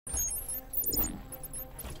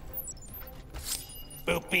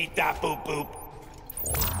Boop-beep-da boop-boop.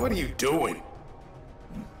 What are you doing?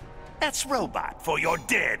 That's robot for your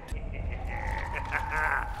dead.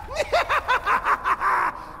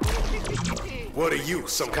 What are you,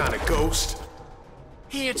 some kind of ghost?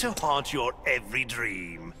 Here to haunt your every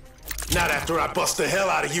dream. Not after I bust the hell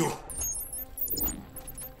out of you.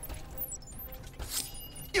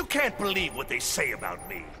 You can't believe what they say about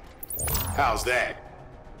me. How's that?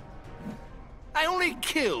 I only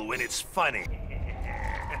kill when it's funny.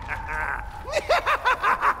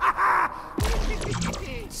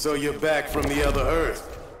 So you're back from the other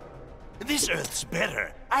Earth. This Earth's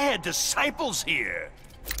better. I had disciples here.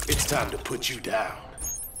 It's time to put you down.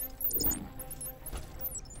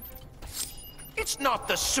 It's not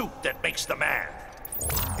the suit that makes the man.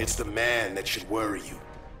 It's the man that should worry you.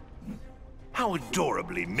 How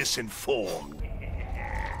adorably misinformed.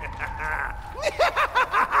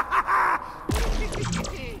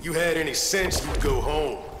 You had any sense, you'd go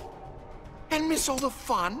home. And miss all the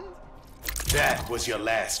fun? That was your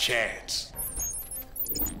last chance.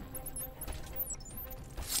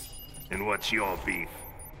 And what's your beef?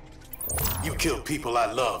 You killed people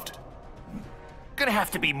I loved. Gonna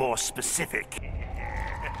have to be more specific.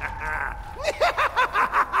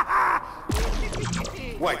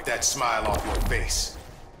 Wipe that smile off your face.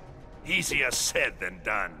 Easier said than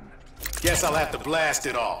done. Guess I'll have to blast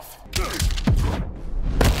it off.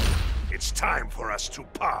 It's time for us to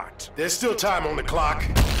part. There's still time on the clock.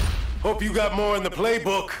 Hope you got more in the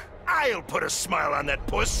playbook. I'll put a smile on that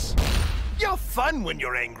puss. You're fun when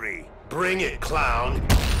you're angry. Bring it, clown.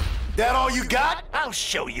 That all you got? I'll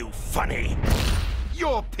show you funny.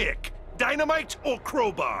 Your pick, dynamite or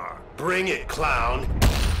crowbar? Bring it, clown.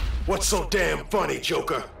 What's so damn funny,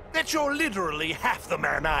 Joker? That you're literally half the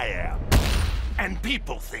man I am. And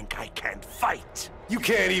people think I can't fight. You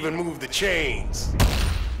can't even move the chains.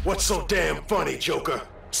 What's so damn funny, Joker?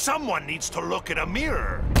 Someone needs to look in a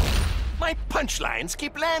mirror. My punchlines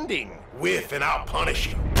keep landing. Whiff and I'll punish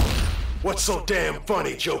you. What's so damn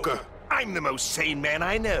funny, Joker? I'm the most sane man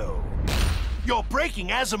I know. You're breaking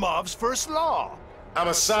Asimov's first law. I'm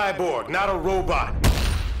a cyborg, not a robot.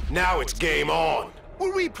 Now it's game on.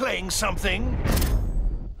 Were we playing something?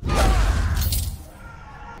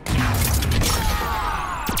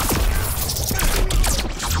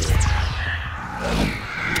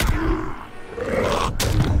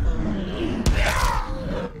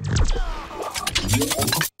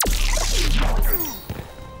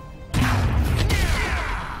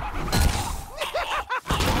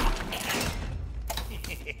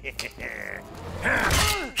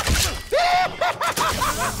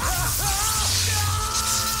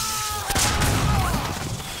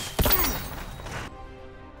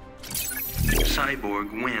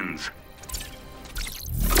 Cyborg wins.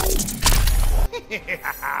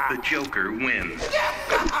 The Joker wins.